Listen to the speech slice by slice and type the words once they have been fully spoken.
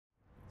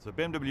The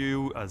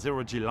BMW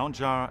Zero-G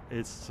Lounger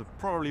is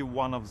probably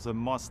one of the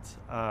most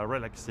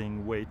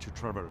relaxing way to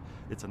travel.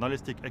 It's an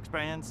holistic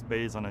experience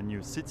based on a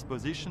new seat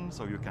position,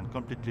 so you can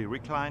completely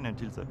recline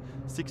until the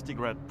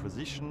 60-grade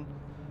position.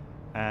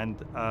 And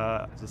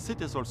the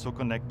seat is also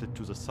connected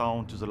to the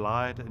sound, to the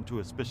light, and to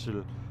a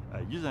special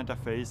user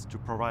interface to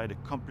provide a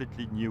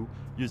completely new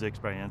user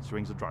experience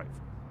during the drive.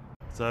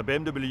 The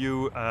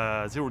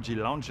BMW Zero-G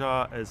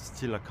Lounger is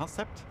still a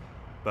concept,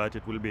 but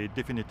it will be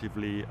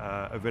definitively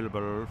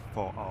available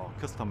for our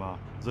customer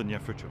in the near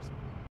future.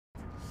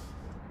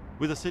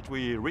 With the seat,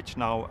 we reach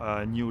now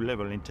a new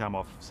level in terms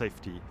of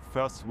safety.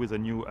 First with a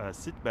new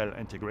seatbelt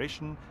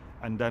integration,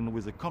 and then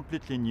with a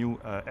completely new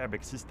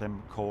airbag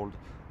system called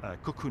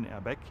Cocoon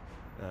Airbag.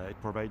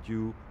 It provides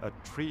you a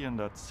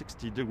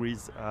 360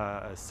 degrees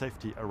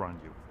safety around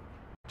you.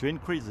 To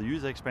increase the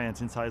user experience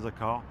inside the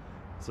car,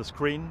 the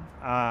screen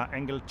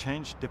angle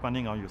change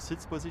depending on your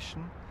seat's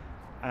position.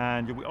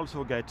 And you will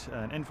also get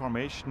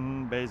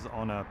information based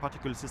on a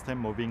particle system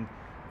moving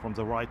from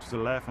the right to the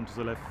left and to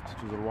the left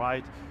to the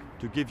right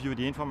to give you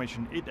the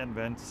information in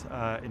advance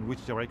in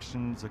which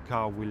direction the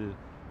car will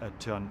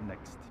turn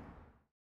next.